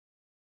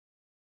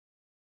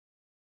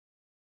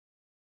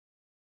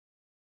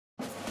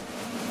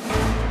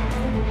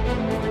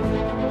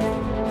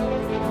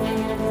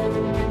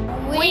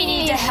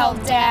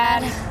help,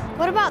 Dad.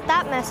 What about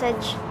that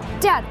message?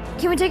 Dad,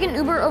 can we take an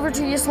Uber over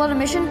to Ysleta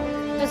Mission?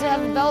 Does it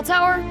have a bell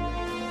tower?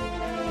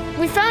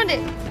 We found it!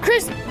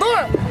 Chris,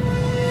 Laura!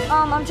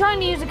 I'm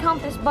trying to use a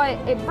compass, but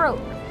it broke.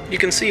 You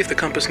can see if the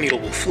compass needle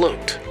will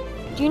float.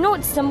 Do you know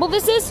what symbol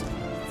this is?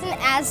 It's an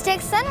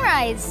Aztec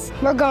sunrise.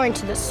 We're going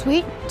to the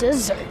sweet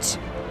dessert.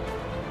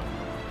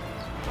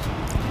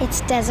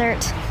 It's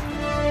desert.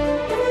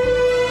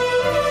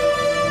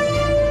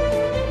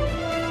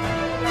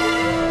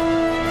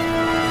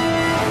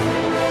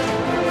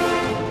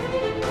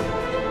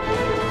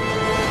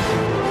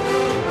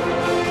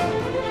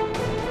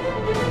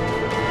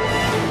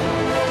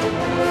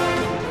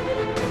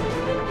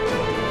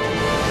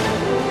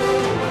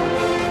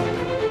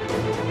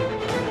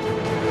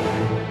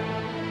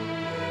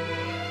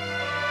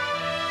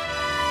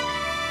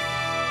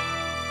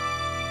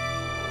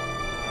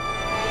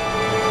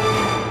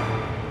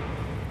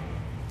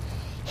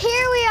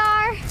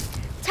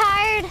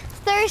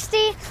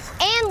 Thirsty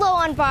and low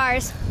on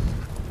bars.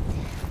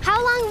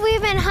 How long have we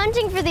been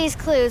hunting for these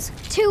clues?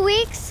 2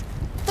 weeks?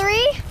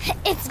 3?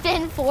 It's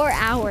been 4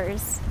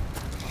 hours.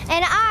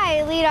 And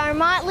I lead our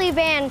motley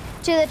band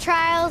to the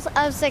trials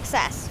of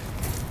success.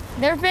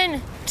 There have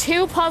been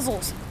 2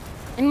 puzzles,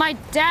 and my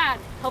dad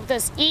helped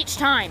us each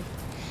time.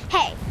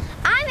 Hey,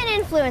 I'm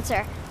an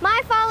influencer.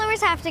 My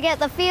followers have to get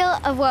the feel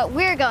of what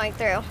we're going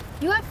through.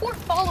 You have 4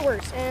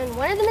 followers, and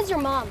one of them is your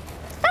mom.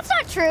 That's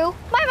not true.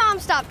 My mom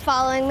stopped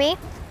following me.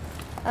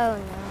 Oh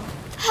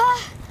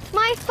no.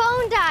 My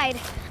phone died.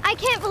 I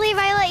can't believe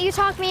I let you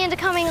talk me into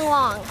coming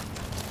along.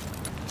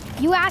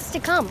 You asked to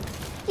come.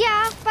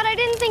 Yeah, but I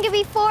didn't think it'd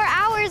be 4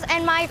 hours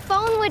and my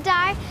phone would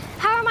die.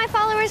 How are my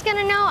followers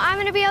gonna know I'm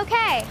gonna be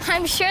okay?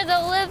 I'm sure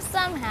they'll live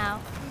somehow.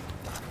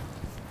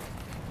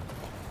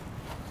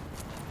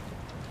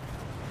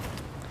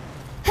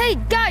 Hey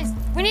guys,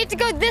 we need to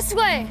go this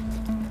way.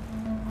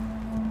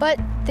 But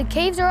the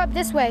caves are up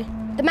this way.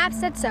 The map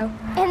said so.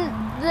 And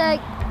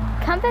the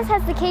compass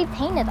has the cave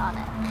painted on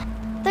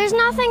it. There's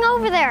nothing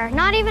over there,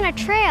 not even a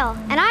trail,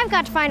 and I've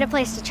got to find a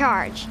place to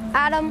charge.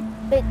 Adam,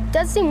 it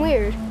does seem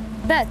weird.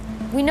 Beth,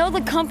 we know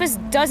the compass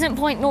doesn't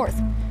point north.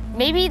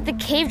 Maybe the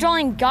cave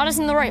drawing got us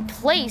in the right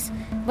place,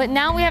 but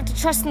now we have to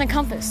trust in the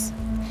compass.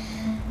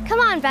 Come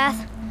on, Beth.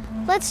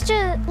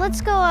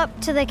 Let's go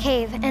up to the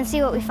cave and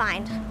see what we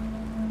find.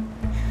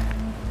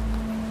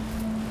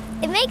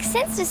 It makes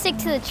sense to stick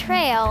to the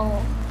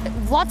trail.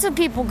 Lots of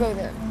people go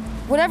there.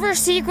 Whatever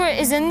secret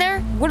is in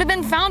there would have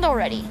been found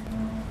already.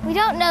 We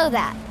don't know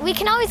that. We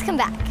can always come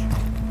back.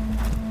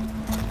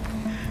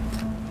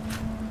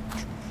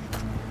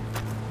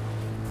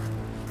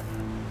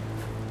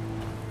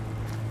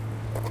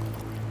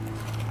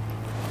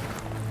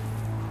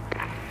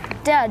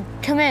 Dad,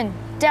 come in.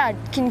 Dad,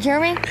 can you hear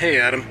me? Hey,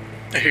 Adam.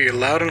 I hear you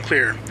loud and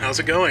clear. How's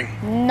it going?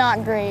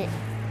 Not great.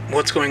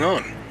 What's going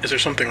on? Is there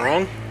something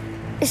wrong?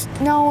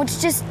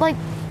 It's just like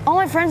all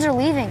my friends are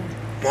leaving.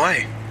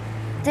 Why?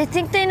 They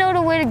think they know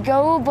the way to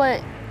go,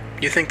 but...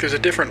 You think there's a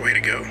different way to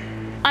go?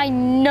 I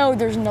know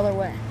there's another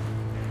way.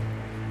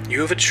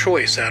 You have a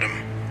choice, Adam.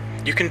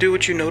 You can do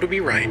what you know to be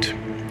right,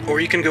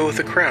 or you can go with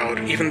the crowd,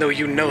 even though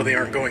you know they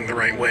aren't going the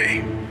right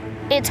way.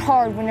 It's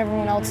hard when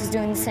everyone else is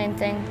doing the same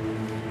thing.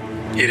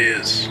 It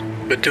is,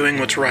 but doing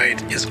what's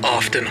right is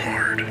often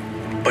hard.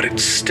 But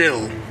it's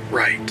still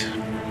right.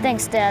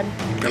 Thanks, Dad.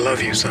 I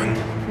love you, son.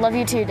 Love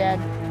you too, Dad.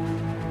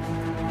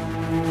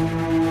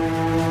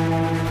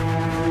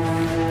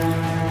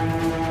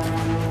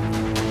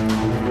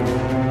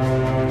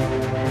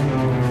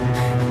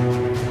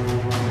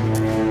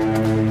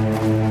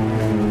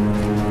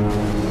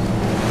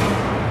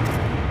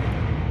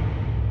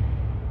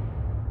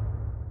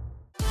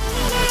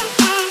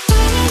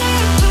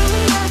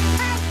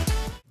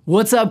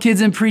 What's up,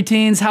 kids and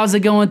preteens? How's it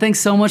going? Thanks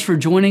so much for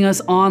joining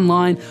us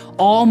online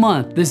all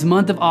month. This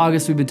month of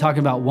August, we've been talking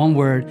about one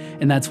word,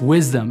 and that's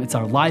wisdom. It's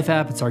our life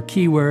app, it's our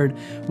keyword.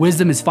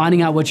 Wisdom is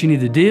finding out what you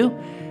need to do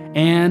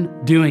and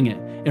doing it.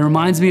 It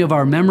reminds me of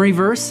our memory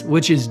verse,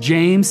 which is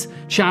James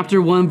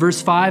chapter 1,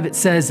 verse 5. It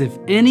says, if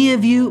any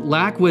of you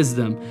lack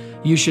wisdom,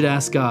 you should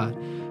ask God,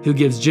 who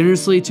gives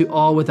generously to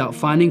all without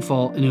finding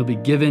fault, and it'll be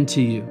given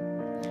to you.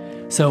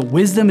 So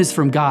wisdom is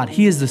from God.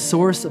 He is the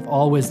source of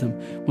all wisdom.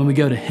 When we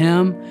go to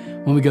Him,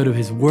 when we go to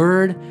His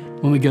Word,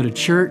 when we go to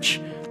church,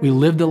 we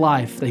live the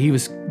life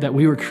that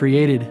we were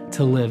created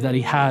to live, that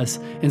He has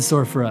in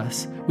store for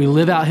us. We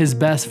live out His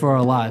best for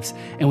our lives,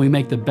 and we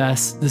make the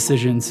best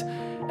decisions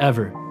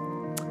ever.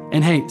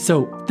 And hey,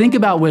 so think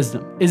about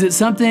wisdom. Is it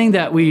something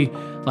that we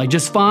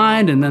just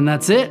find and then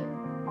that's it?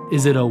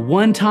 Is it a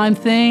one-time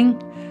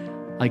thing?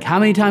 How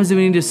many times do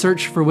we need to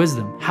search for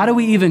wisdom? How do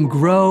we even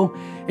grow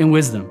in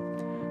wisdom?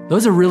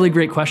 Those are really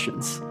great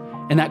questions.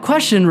 And that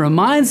question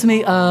reminds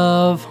me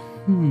of,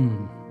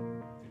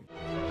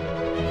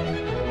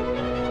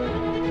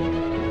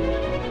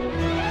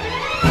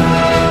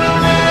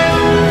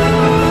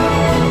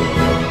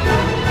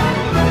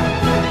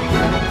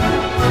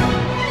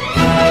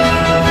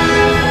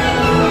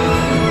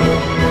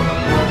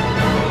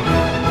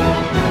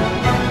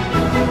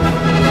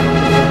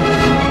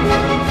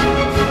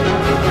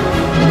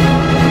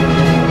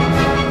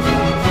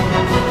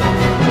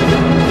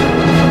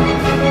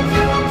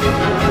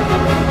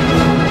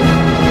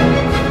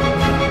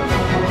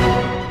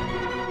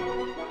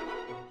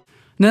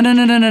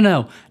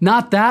 No.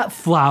 Not that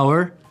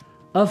flower.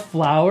 A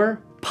flower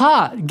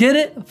pot. Get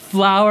it?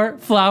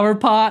 Flower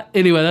pot.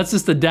 Anyway, that's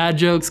just the dad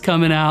jokes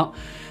coming out.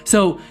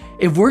 So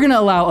if we're gonna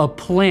allow a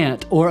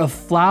plant or a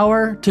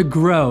flower to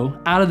grow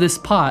out of this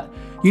pot,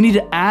 you need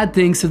to add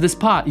things to this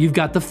pot. You've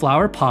got the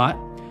flower pot.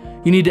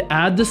 You need to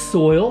add the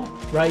soil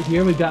right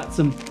here. We've got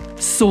some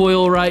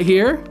soil right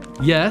here.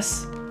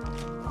 Yes.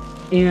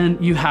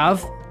 And you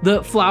have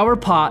the flower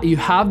pot, you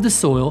have the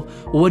soil.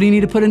 Well, what do you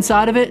need to put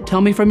inside of it? Tell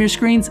me from your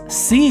screens.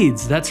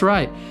 Seeds, that's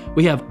right.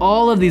 We have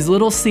all of these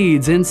little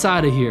seeds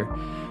inside of here.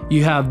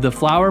 You have the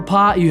flower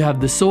pot, you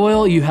have the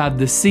soil, you have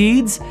the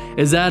seeds.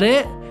 Is that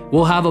it?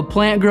 We'll have a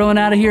plant growing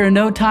out of here in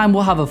no time.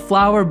 We'll have a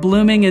flower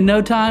blooming in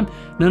no time.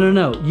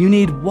 No. You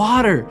need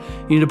water.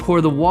 You need to pour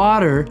the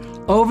water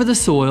over the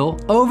soil,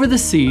 over the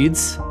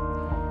seeds,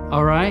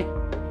 all right?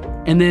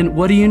 And then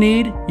what do you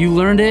need? You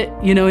learned it,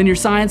 in your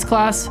science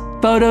class,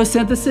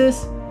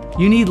 photosynthesis.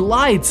 You need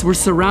lights. We're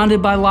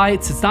surrounded by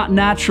lights. It's not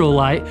natural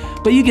light,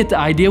 but you get the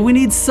idea. We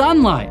need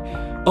sunlight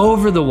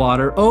over the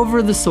water,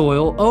 over the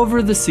soil,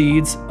 over the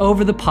seeds,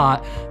 over the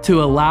pot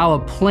to allow a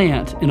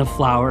plant and a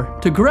flower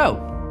to grow.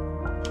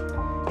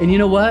 And you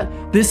know what?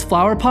 This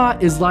flower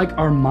pot is like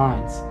our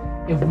minds.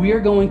 If we are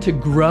going to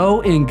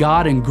grow in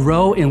God and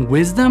grow in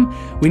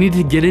wisdom, we need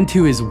to get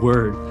into His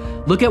Word.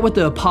 Look at what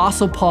the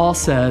Apostle Paul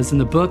says in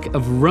the book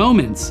of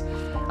Romans.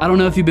 I don't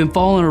know if you've been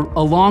following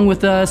along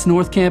with us,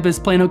 North Campus,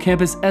 Plano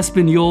Campus,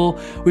 Espanol.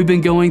 We've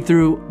been going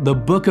through the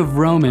book of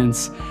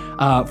Romans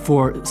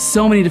for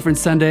so many different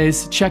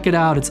Sundays. Check it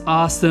out, it's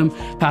awesome.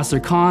 Pastor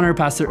Connor,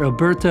 Pastor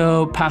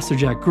Alberto, Pastor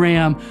Jack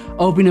Graham,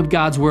 opening up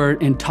God's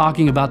Word and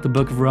talking about the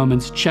book of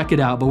Romans. Check it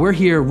out. But we're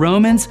here,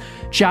 Romans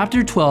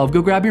chapter 12.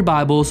 Go grab your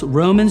Bibles,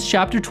 Romans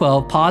chapter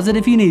 12. Pause it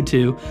if you need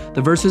to.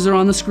 The verses are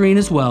on the screen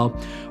as well.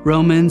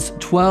 Romans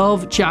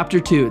 12,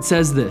 chapter 2, it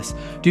says this: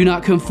 "Do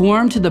not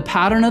conform to the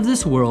pattern of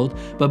this world,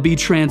 but be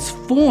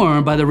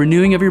transformed by the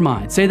renewing of your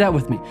mind." Say that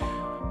with me.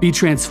 Be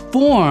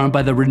transformed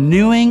by the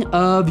renewing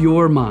of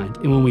your mind.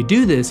 And when we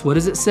do this, what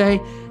does it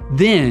say?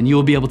 Then you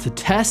will be able to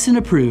test and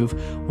approve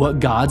what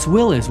God's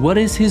will is. What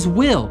is His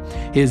will?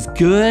 His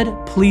good,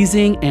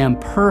 pleasing, and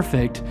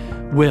perfect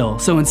will.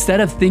 So instead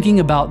of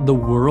thinking about the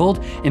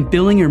world and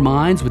filling your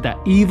minds with that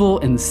evil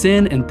and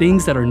sin and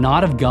things that are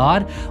not of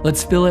God,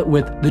 let's fill it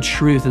with the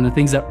truth and the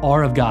things that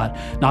are of God.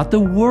 Not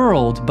the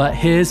world, but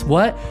His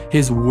what?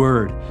 His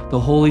Word, the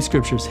Holy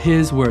Scriptures,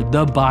 His Word,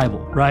 the Bible,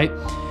 right?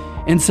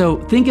 And so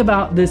think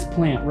about this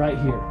plant right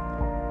here.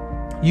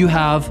 You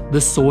have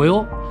the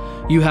soil,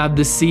 you have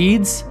the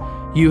seeds,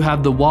 you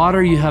have the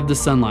water, you have the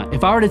sunlight.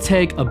 If I were to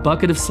take a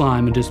bucket of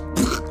slime and just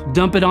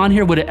dump it on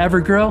here, would it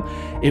ever grow?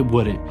 It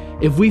wouldn't.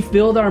 If we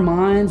filled our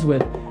minds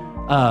with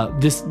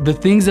the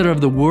things that are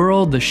of the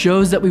world, the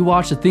shows that we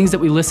watch, the things that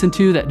we listen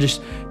to that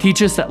just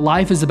teach us that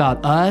life is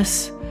about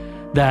us,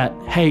 that,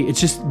 hey,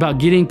 it's just about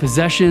getting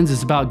possessions,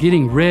 it's about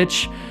getting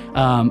rich,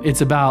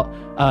 it's about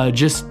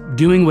just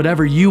doing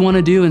whatever you want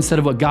to do instead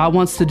of what God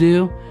wants to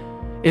do.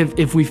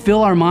 If we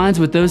fill our minds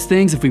with those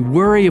things, if we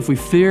worry, if we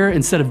fear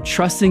instead of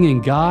trusting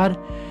in God,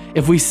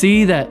 if we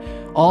see that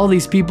all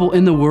these people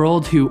in the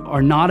world who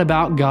are not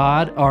about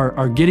God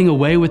are getting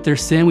away with their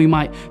sin, we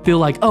might feel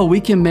like, oh,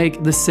 we can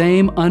make the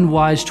same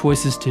unwise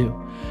choices too.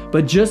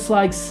 But just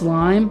like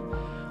slime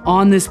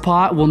on this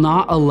pot will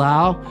not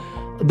allow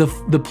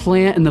the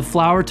plant and the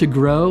flower to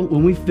grow,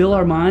 when we fill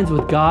our minds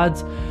with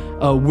God's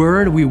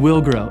Word, we will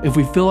grow. If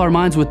we fill our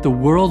minds with the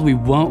world, we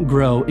won't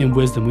grow in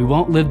wisdom. We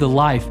won't live the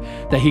life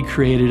that He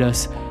created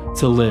us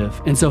to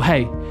live. And so,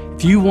 hey,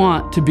 if you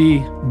want to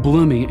be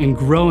blooming and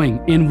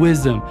growing in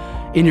wisdom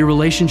in your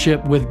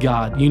relationship with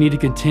God, you need to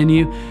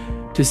continue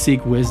to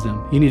seek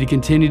wisdom. You need to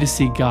continue to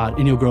seek God,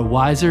 and you'll grow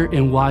wiser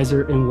and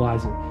wiser and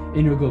wiser.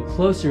 And you'll go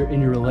closer in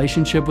your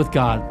relationship with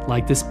God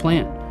like this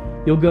plant.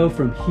 You'll go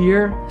from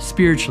here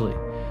spiritually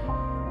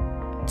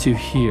to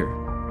here.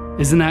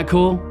 Isn't that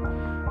cool?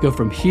 Go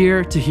from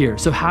here to here.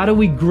 So how do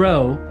we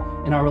grow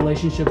in our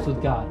relationships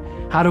with God?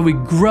 How do we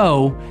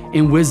grow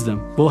in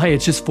wisdom? Well, hey,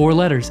 it's just 4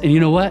 letters. And you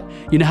know what?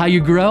 You know how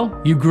you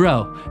grow? You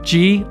grow.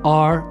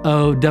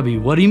 G-R-O-W.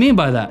 What do you mean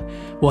by that?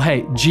 Well,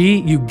 hey, G,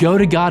 you go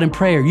to God in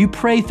prayer. You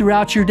pray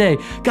throughout your day.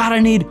 God, I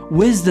need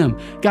wisdom.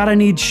 God, I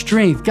need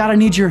strength. God, I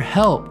need your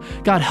help.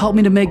 God, help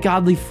me to make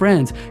godly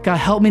friends. God,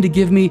 help me to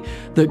give me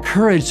the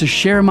courage to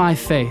share my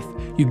faith.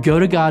 You go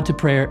to God to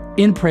prayer,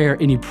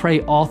 and you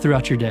pray all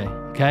throughout your day,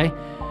 okay?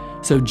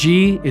 So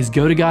G is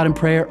go to God in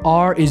prayer.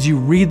 R is you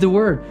read the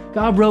Word.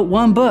 God wrote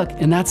one book,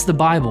 and that's the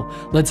Bible.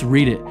 Let's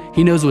read it.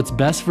 He knows what's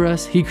best for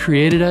us. He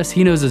created us.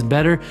 He knows us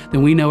better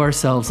than we know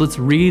ourselves. Let's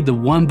read the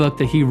one book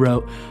that He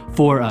wrote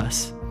for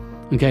us.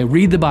 Okay,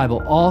 read the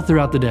Bible all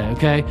throughout the day,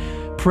 okay?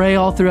 Pray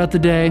all throughout the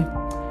day,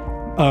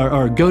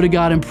 or go to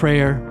God in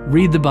prayer,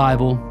 read the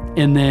Bible,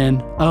 and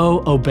then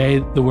obey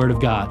the Word of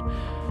God.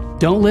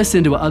 Don't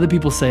listen to what other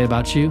people say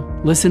about you.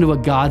 Listen to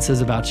what God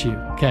says about you,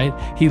 okay?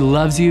 He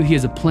loves you. He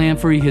has a plan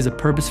for you. He has a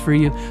purpose for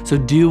you. So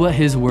do what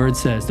his word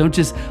says. Don't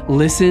just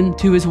listen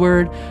to his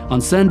word on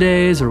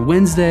Sundays or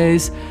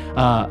Wednesdays,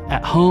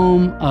 at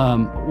home,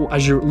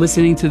 as you're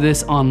listening to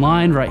this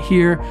online right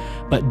here,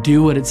 but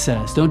do what it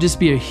says. Don't just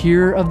be a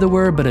hearer of the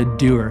word, but a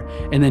doer.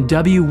 And then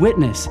W,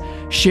 witness.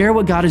 Share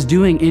what God is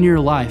doing in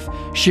your life.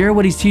 Share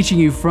what he's teaching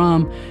you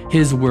from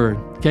his word.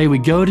 Okay, we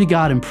go to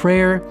God in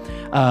prayer,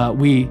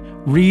 we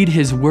read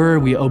his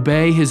word, we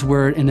obey his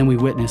word, and then we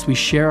witness. We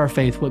share our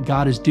faith, what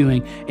God is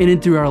doing in and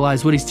through our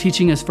lives, what he's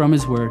teaching us from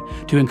his word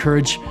to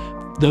encourage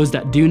those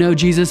that do know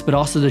Jesus, but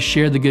also to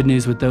share the good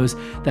news with those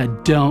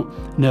that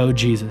don't know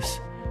Jesus.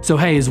 So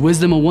hey, is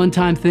wisdom a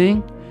one-time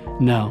thing?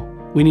 No,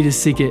 we need to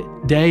seek it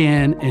day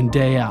in and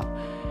day out.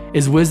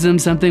 Is wisdom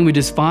something we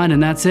just find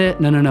and that's it?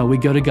 No. We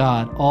go to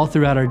God all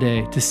throughout our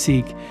day to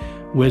seek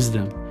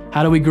wisdom.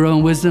 How do we grow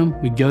in wisdom?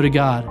 We go to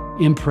God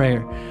in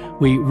prayer.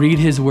 We read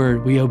his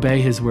word, we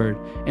obey his word,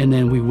 and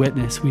then we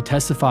witness, we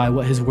testify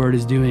what his word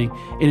is doing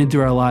in and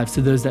through our lives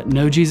to those that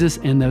know Jesus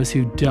and those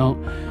who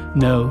don't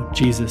know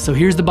Jesus. So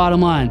here's the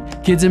bottom line,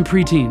 kids and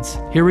preteens,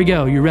 here we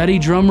go. You ready?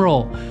 Drum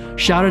roll.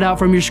 Shout it out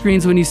from your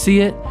screens when you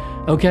see it,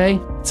 okay?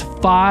 It's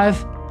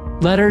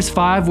 5 letters,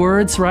 5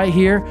 words right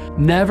here.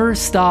 Never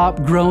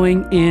stop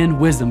growing in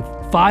wisdom.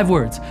 5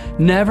 words.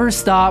 Never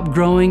stop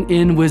growing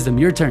in wisdom.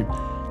 Your turn.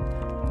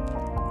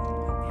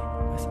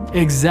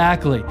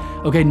 Exactly.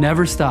 Okay,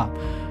 never stop.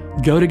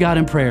 Go to God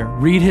in prayer,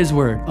 read his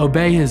word,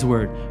 obey his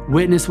word,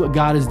 witness what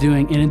God is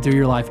doing in and through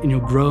your life, and you'll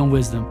grow in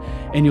wisdom.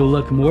 And you'll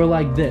look more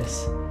like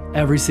this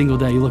every single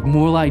day. You look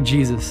more like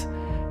Jesus,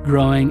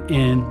 growing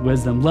in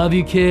wisdom. Love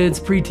you, kids,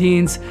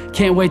 preteens.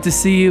 Can't wait to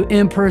see you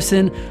in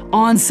person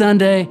on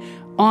Sunday,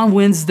 on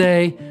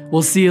Wednesday.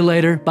 We'll see you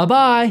later.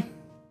 Bye-bye.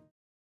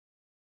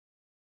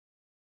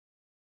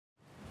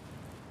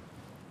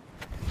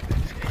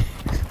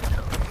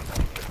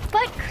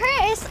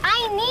 Chris,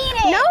 I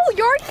need it. No,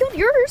 you already killed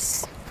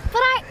yours.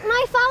 But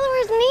my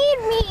followers need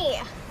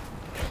me.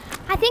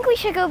 I think we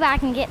should go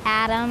back and get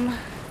Adam.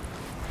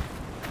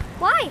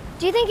 Why?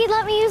 Do you think he'd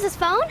let me use his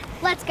phone?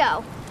 Let's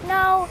go.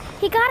 No,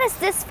 he got us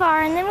this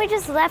far and then we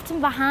just left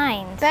him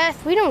behind.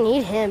 Beth, we don't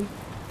need him.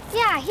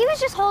 Yeah, he was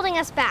just holding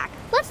us back.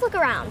 Let's look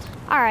around.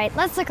 All right,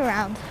 let's look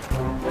around.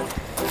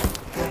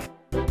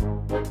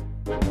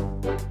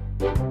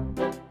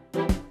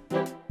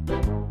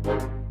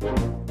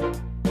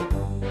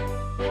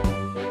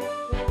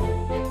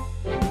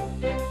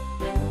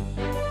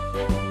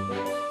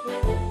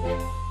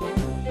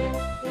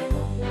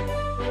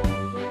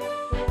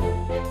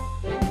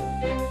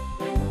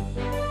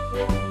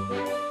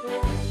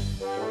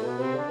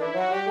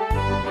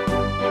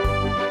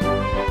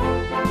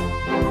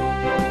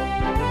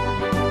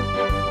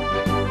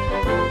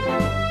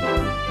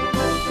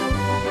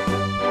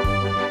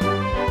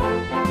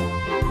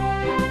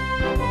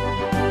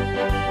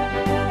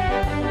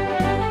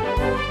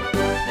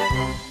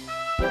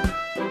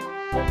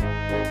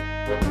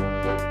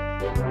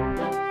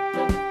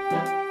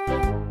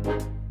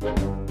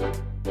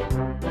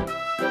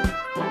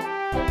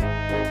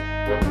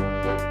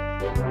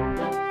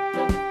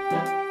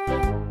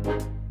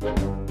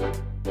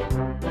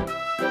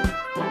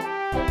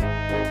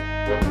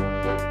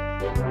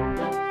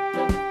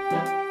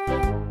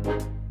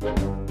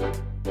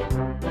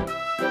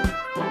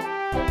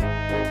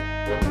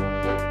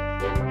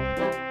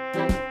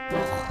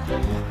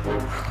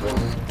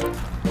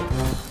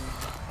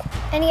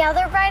 Any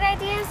other bright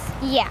ideas?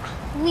 Yeah,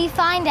 we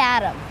find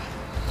Adam.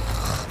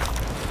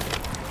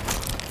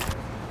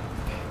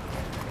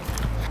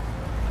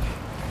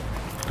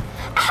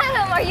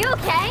 Adam, are you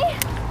okay?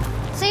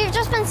 So you've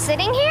just been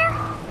sitting here?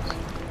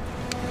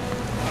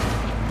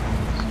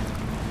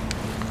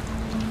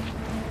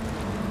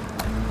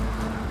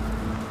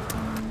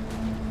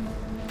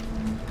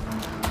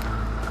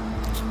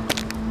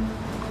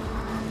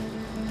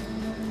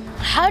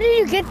 How did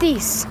you get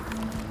these?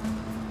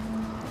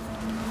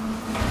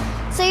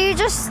 So you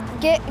just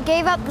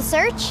gave up the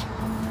search?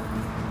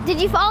 Did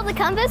you follow the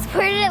compass?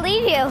 Where did it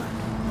lead you?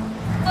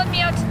 Led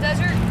me out to the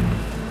desert,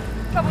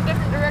 a couple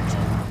different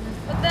directions,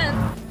 but then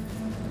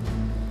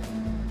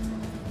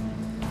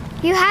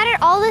You had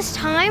it all this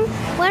time?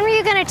 When were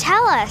you gonna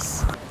tell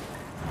us?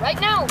 right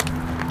now,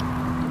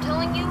 I'm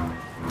telling you,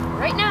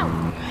 right now.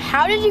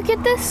 How did you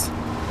get this?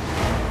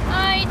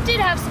 I did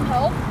have some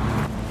help.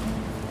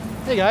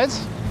 Hey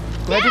guys,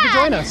 glad you could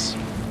join us.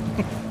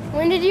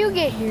 When did you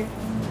get here?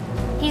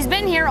 He's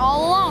been here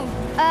all along.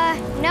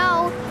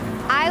 No.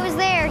 I was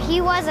there,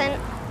 he wasn't.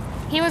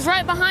 He was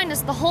right behind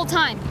us the whole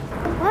time.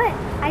 What?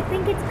 I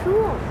think it's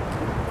cool.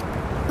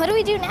 What do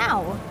we do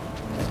now?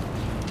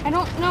 I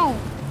don't know.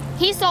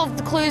 He solved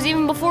the clues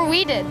even before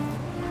we did.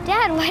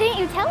 Dad, why didn't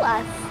you tell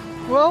us?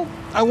 Well,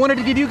 I wanted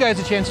to give you guys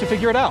a chance to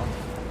figure it out.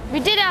 We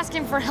did ask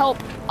him for help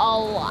a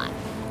lot.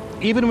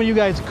 Even when you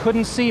guys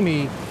couldn't see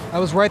me, I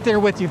was right there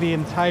with you the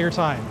entire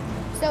time.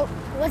 So,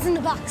 what's in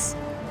the box?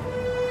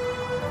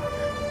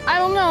 I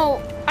don't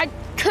know. I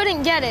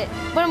couldn't get it,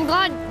 but I'm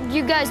glad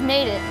you guys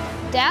made it.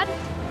 Dad?